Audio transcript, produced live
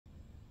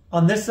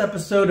On this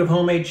episode of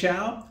Homemade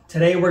Chow,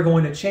 today we're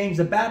going to change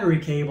the battery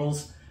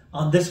cables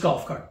on this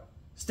golf cart.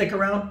 Stick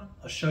around,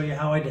 I'll show you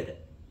how I did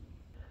it.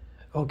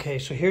 Okay,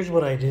 so here's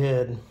what I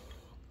did.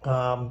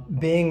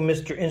 Being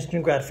Mr.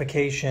 Instant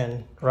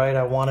Gratification, right,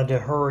 I wanted to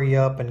hurry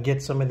up and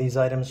get some of these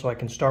items so I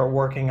can start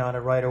working on it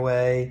right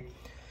away.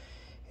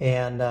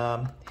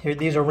 And here,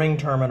 these are ring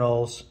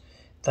terminals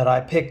that I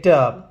picked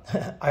up.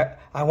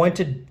 I went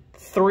to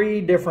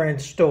 3 different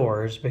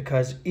stores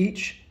because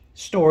each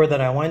store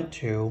that I went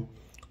to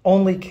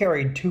only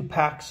carried 2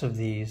 packs of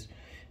these.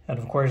 And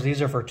of course,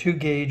 these are for 2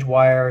 gauge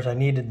wires. I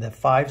needed the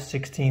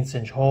 5/16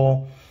 inch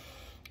hole.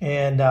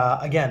 And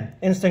again,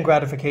 instant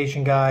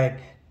gratification guy.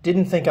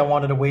 Didn't think I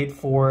wanted to wait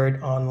for it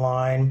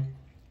online.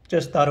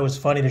 Just thought it was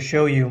funny to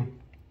show you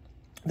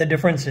the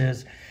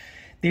differences.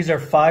 These are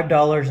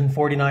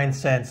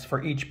 $5.49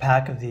 for each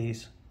pack of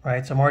these,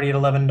 right? So I'm already at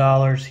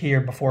 $11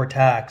 here before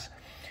tax.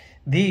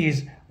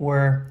 These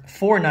were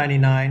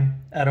 $4.99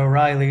 at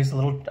O'Reilly's,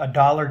 a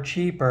dollar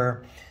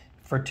cheaper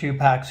for 2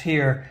 packs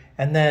here.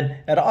 And then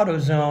at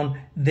AutoZone,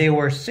 they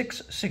were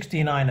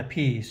 $6.69 a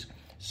piece.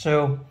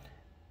 So,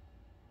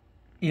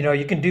 you know,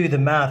 you can do the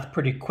math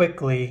pretty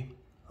quickly.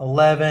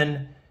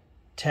 11,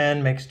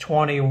 10 makes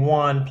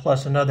 21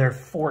 plus another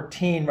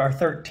 14 or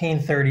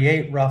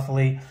 13.38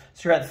 roughly.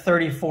 So you're at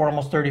 $34,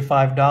 almost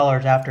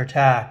 $35 after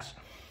tax.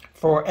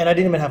 And I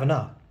didn't even have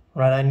enough,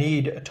 right? I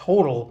need a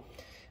total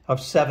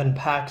of 7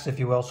 packs, if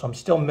you will. So I'm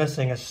still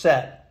missing a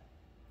set.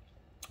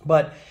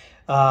 But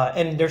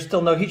and there's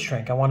still no heat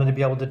shrink. I wanted to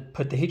be able to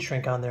put the heat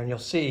shrink on there, and you'll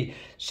see.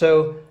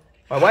 So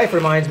my wife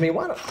reminds me,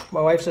 my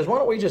wife says, why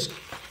don't we just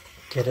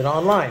get it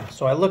online?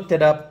 So I looked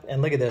it up,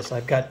 and look at this.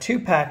 I've got 2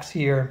 packs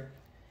here,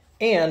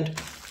 and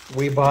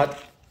we bought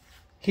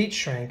heat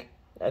shrink.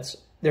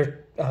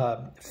 They're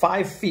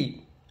 5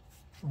 feet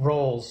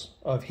rolls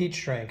of heat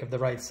shrink of the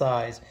right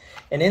size.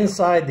 And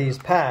inside these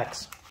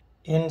packs,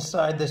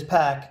 inside this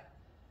pack,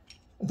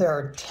 there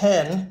are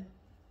 10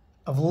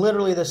 of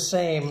literally the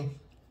same.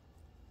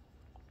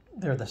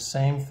 They're the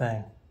same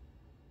thing.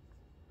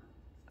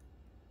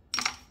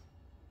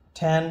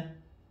 10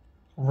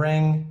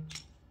 ring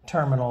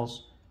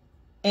terminals,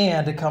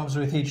 and it comes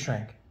with heat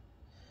shrink.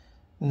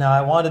 Now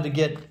I wanted to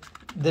get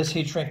this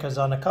heat shrink because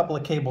on a couple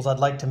of cables I'd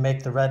like to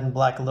make the red and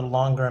black a little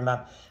longer, and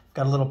I've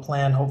got a little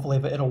plan, hopefully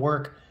it'll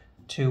work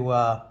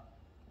to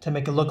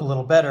make it look a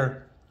little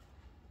better.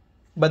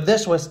 But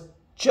this was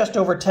just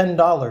over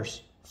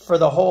 $10 for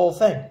the whole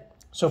thing.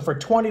 So for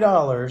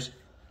 $20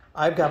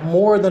 I've got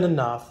more than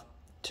enough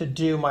to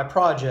do my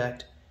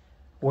project,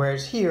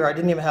 whereas here I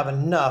didn't even have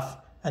enough,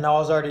 and I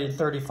was already at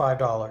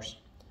 $35.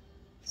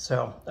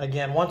 So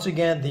again, once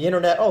again, the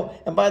internet. Oh,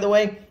 and by the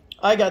way,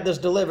 I got this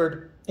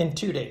delivered in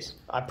 2 days.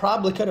 I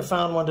probably could have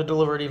found one to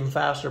deliver it even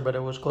faster, but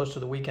it was close to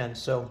the weekend.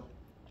 So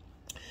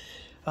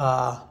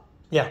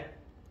yeah,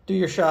 do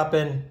your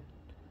shopping.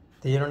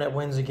 The internet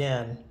wins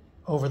again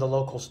over the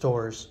local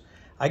stores.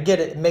 I get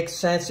it. It makes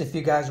sense if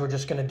you guys were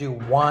just going to do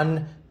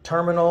 1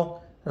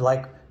 terminal,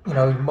 like, you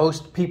know,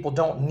 most people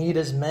don't need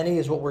as many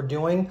as what we're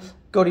doing.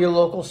 Go to your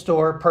local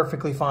store,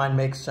 perfectly fine,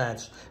 makes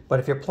sense. But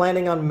if you're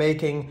planning on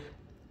making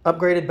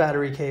upgraded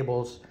battery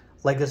cables,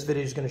 like this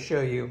video is going to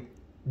show you,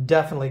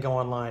 definitely go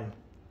online.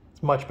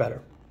 It's much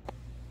better.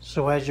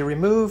 So as you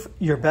remove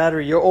your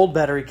old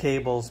battery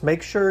cables,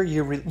 make sure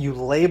you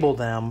label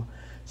them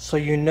so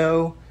you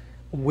know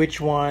which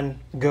one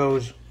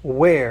goes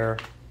where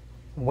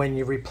when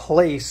you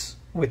replace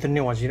with the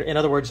new ones. In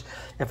other words,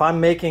 if I'm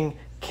making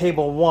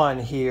cable 1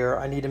 here,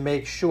 I need to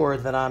make sure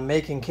that I'm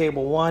making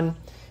cable 1,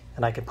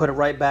 and I can put it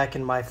right back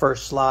in my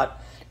first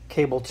slot.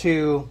 Cable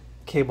 2,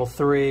 cable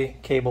 3,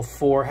 cable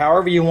 4,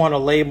 however you want to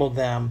label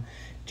them,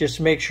 just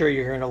make sure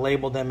you're going to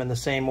label them in the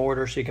same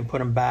order so you can put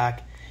them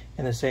back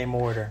in the same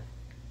order.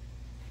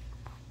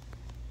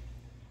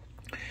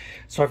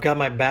 So I've got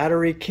my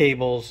battery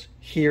cables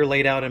here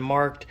laid out and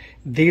marked.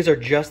 These are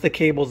just the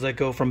cables that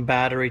go from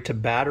battery to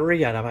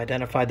battery, and I've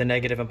identified the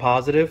negative and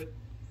positive.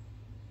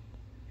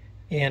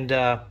 And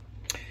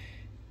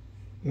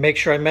make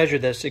sure I measure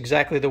this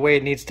exactly the way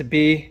it needs to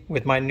be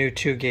with my new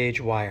 2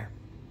 gauge wire.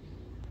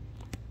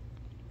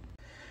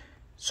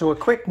 So a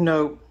quick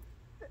note,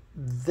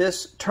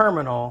 this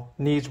terminal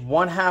needs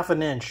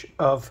 1/2 inch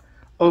of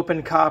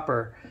open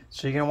copper.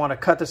 So you're going to want to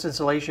cut this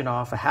insulation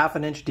off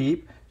 1/2 inch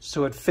deep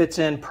so it fits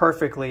in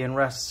perfectly and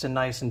rests in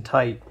nice and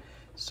tight.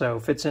 So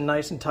it fits in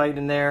nice and tight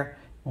in there.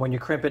 When you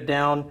crimp it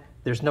down,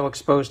 there's no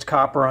exposed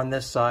copper on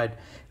this side.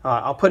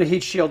 I'll put a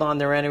heat shield on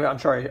there anyway. I'm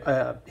sorry,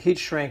 heat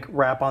shrink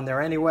wrap on there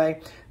anyway,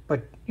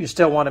 but you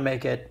still want to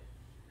make it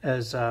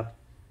as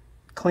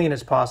clean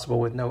as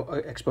possible with no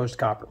exposed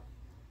copper.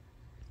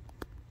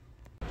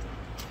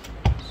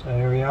 So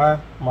here we are,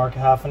 mark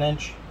 1/2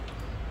 inch.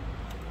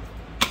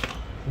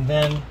 And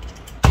then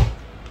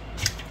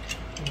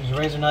use a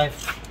razor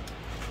knife,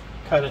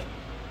 cut it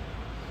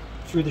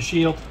through the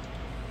shield.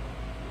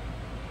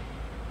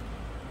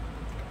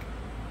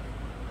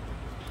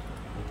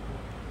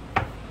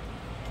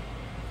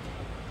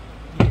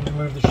 You can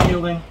remove remove the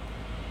shielding.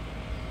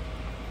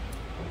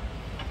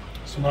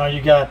 So now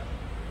you got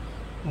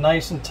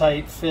Nice and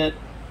tight fit.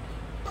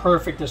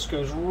 Perfect. This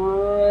goes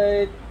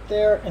right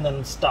there and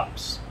then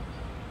stops.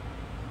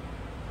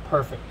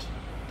 Perfect.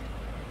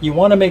 You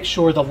want to make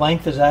sure the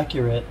length is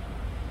accurate.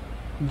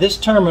 This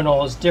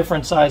terminal is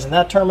different size than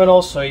that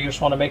terminal, so you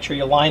just want to make sure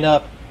you line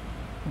up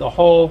the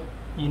hole,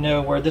 you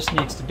know where this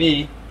needs to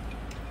be.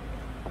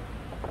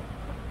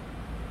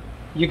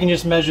 You can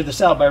just measure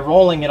this out by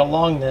rolling it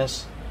along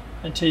this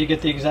until you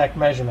get the exact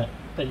measurement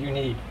that you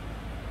need.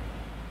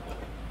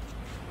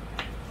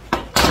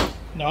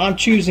 Now I'm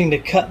choosing to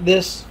cut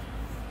this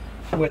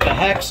with a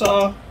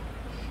hacksaw.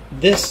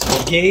 This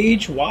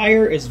gauge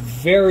wire is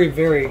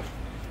it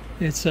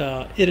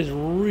is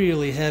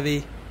really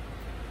heavy.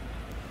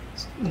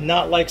 It's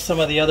not like some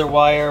of the other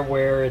wire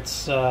where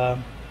it's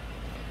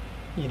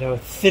you know,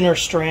 thinner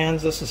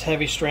strands. This is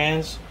heavy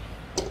strands.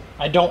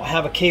 I don't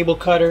have a cable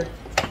cutter,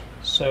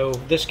 so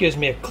this gives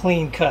me a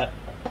clean cut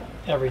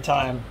every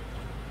time.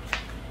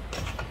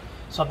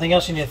 Something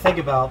else you need to think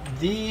about,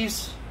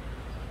 these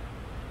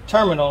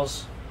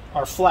terminals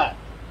are flat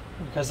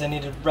because they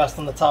need to rest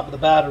on the top of the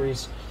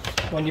batteries.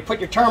 When you put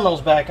your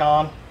terminals back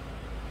on,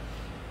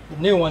 the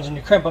new ones, and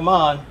you crimp them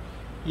on,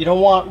 you don't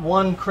want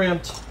one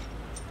crimped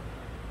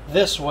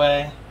this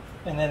way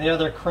and then the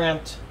other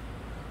crimped,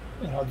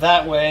 you know,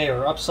 that way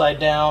or upside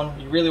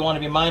down. You really want to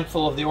be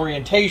mindful of the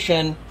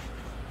orientation.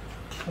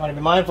 You want to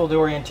be mindful of the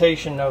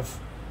orientation of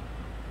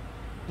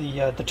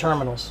the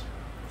terminals.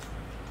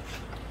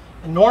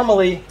 And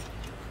normally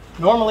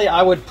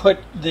I would put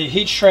the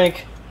heat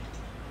shrink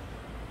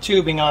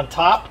tubing on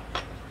top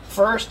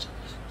first,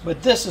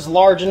 but this is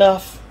large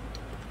enough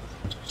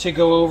to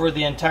go over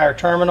the entire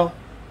terminal,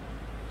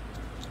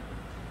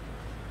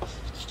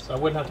 so I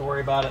wouldn't have to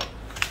worry about it.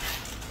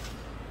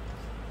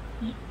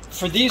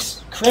 For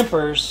these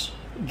crimpers,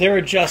 they're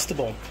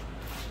adjustable,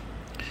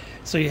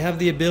 so you have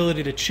the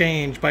ability to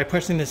change. By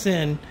pressing this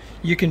in,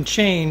 you can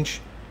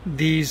change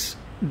these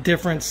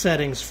different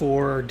settings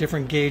for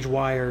different gauge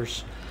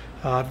wires.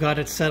 I've got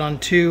it set on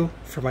 2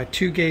 for my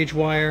 2 gauge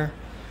wire.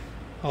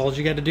 All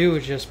you got to do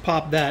is just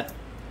pop that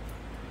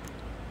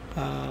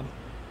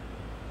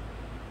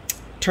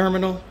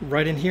terminal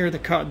right in here,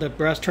 the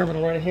brass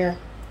terminal right in here,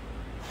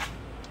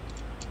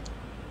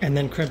 and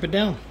then crimp it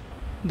down.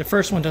 The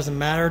first one doesn't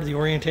matter, the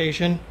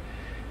orientation,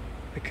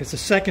 because the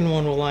second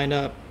one will line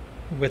up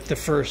with the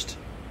first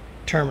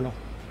terminal.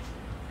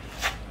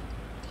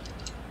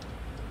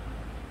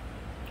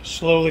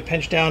 Slowly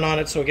pinch down on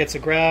it so it gets a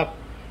grab,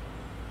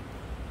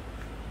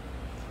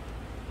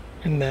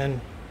 and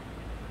then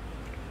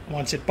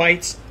once it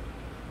bites,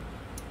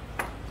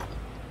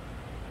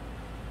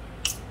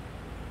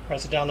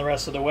 press it down the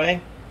rest of the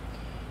way.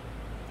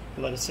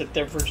 Let it sit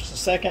there for just a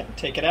second,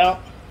 take it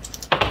out.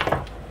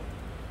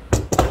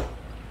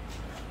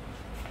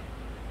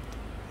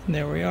 And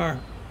there we are,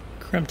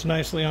 crimped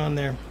nicely on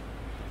there.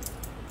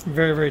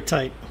 Very, very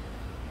tight.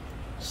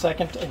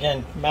 Second,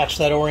 again, match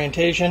that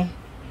orientation.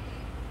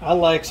 I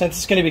like, since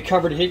it's going to be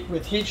covered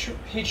with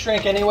heat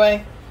shrink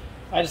anyway,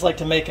 I just like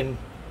to make a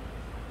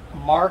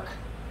mark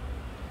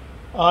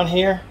on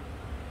here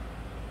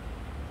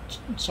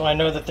so I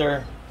know that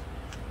they're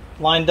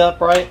lined up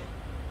right.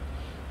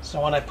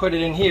 So when I put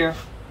it in here,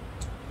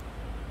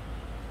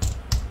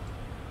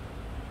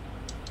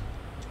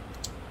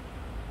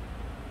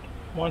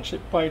 once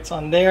it bites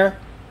on there,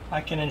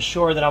 I can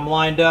ensure that I'm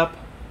lined up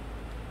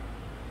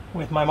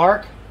with my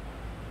mark.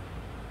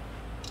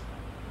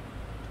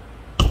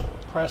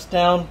 Press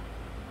down.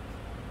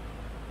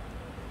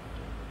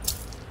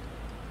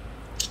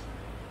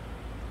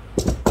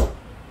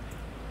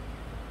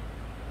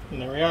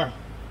 And there we are.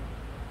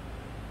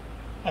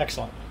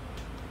 Excellent.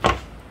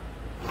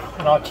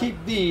 And I'll keep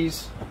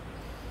these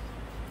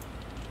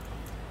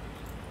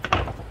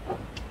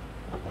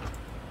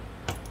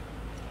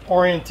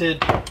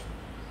oriented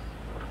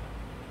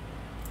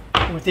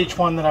with each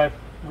one that I've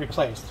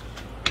replaced.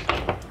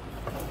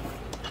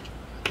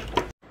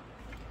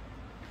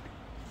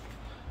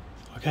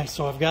 Okay,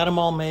 so I've got them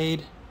all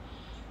made.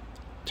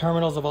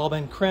 Terminals have all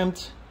been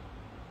crimped.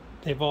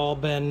 They've all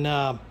been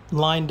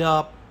lined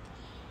up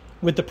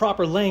with the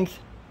proper length,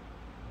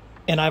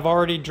 and I've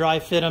already dry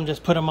fit them,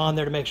 just put them on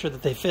there to make sure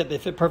that they fit. They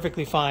fit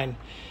perfectly fine.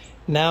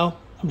 Now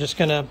I'm just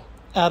gonna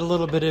add a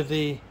little bit of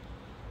the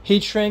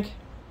heat shrink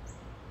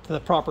to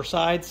the proper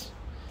sides.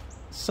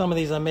 Some of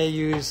these I may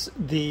use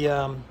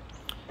the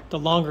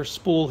longer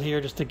spool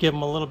here just to give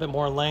them a little bit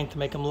more length to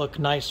make them look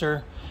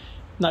nicer.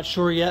 Not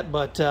sure yet,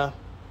 but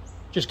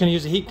just gonna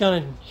use a heat gun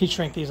and heat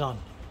shrink these on.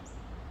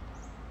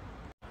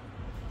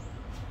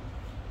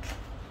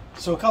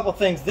 So a couple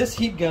things, this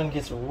heat gun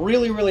gets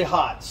really, really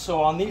hot.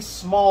 So on these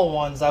small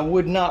ones, I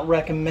would not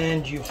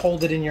recommend you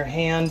hold it in your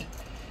hand.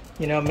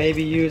 You know,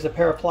 maybe use a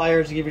pair of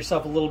pliers to give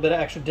yourself a little bit of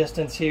extra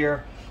distance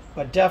here.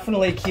 But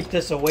definitely keep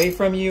this away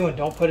from you and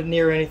don't put it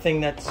near anything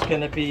that's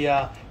gonna be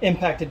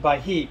impacted by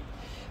heat.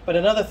 But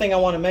another thing I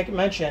wanna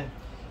mention,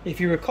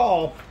 if you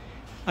recall,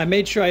 I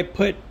made sure I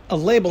put a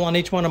label on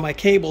each one of my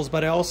cables,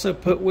 but I also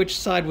put which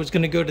side was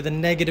going to go to the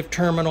negative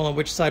terminal and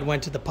which side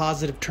went to the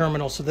positive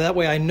terminal, so that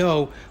way I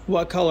know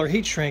what color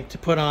heat shrink to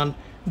put on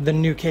the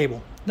new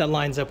cable. that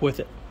lines up with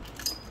it.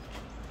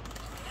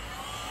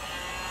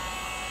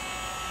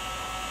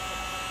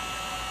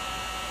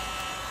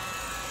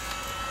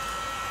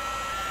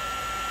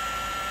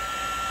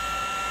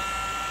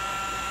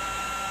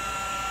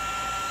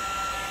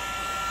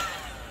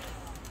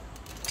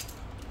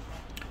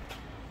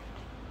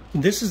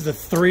 This is the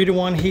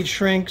 3-to-1 heat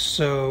shrink,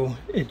 so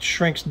it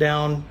shrinks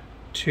down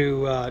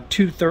to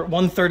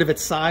 1/3 of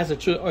its size,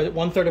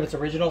 1/3 of its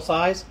original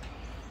size.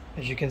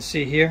 As you can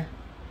see here,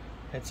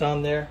 it's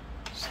on there.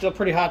 Still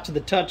pretty hot to the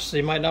touch, so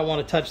you might not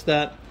want to touch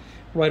that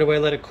right away.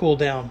 Let it cool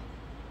down.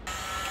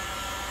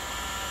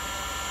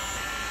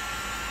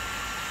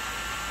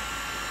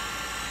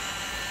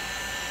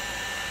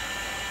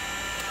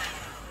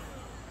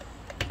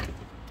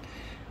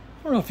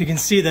 I don't know if you can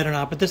see that or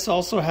not, but this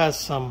also has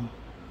some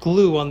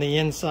glue on the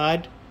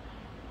inside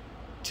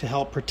to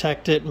help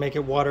protect it, make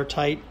it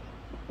watertight.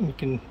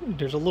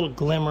 There's a little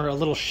glimmer, a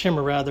little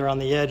shimmer rather, on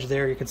the edge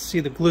there. You can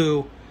see the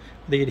glue,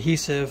 the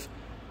adhesive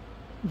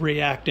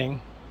reacting.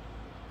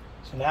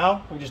 So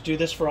now we just do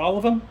this for all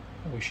of them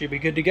and we should be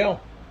good to go.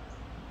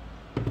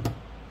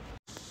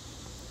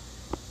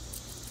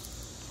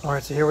 All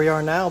right, so here we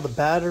are now. The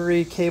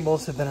battery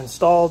cables have been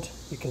installed.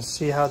 You can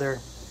see how they're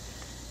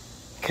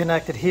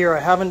connected here.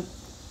 I haven't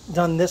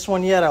done this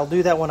one yet. I'll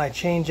do that when I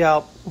change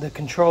out the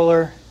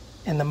controller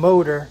and the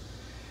motor,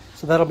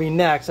 so that'll be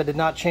next. I did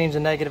not change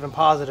the negative and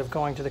positive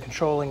going to the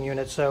controlling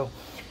unit, so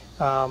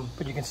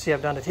but you can see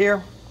I've done it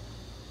here.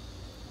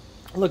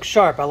 It looks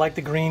sharp. I like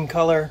the green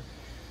color.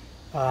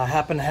 I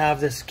happen to have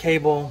this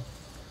cable.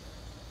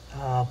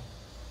 A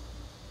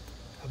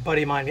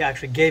buddy of mine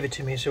actually gave it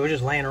to me, so it was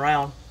just laying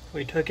around.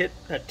 We took it,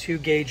 that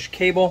 2-gauge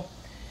cable,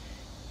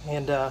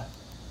 and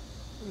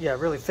yeah, it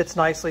really fits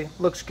nicely.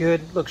 Looks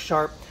good, looks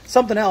sharp.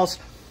 Something else,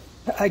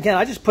 again,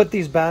 I just put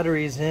these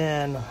batteries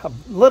in a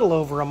little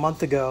over a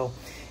month ago,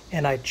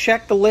 and I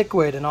checked the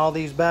liquid in all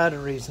these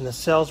batteries and the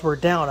cells were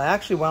down. I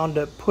actually wound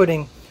up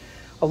putting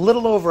a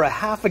little over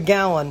 ½ a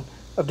gallon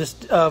of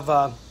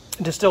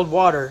distilled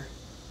water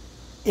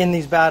in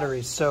these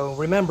batteries. So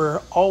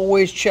remember,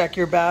 always check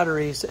your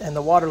batteries and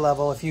the water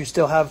level if you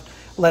still have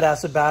lead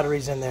acid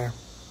batteries in there.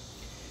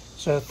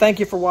 So thank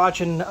you for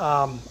watching.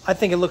 I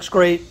think it looks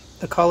great,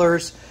 the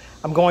colors.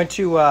 I'm going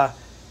to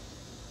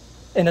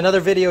in another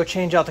video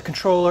change out the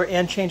controller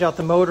and change out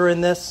the motor in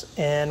this,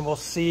 and we'll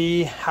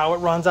see how it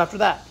runs after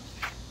that.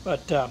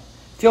 But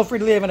feel free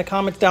to leave any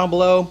comments down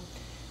below,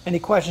 any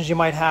questions you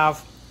might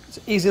have. It's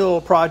an easy little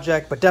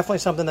project, but definitely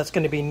something that's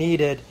going to be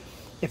needed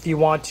if you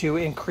want to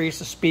increase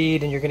the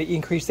speed and you're going to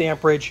increase the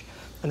amperage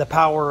and the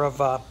power of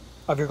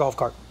your golf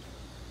cart.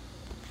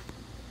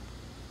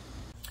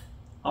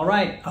 All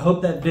right, I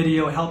hope that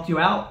video helped you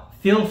out.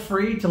 Feel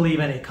free to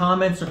leave any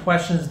comments or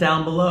questions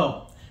down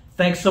below.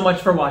 Thanks so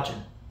much for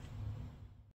watching.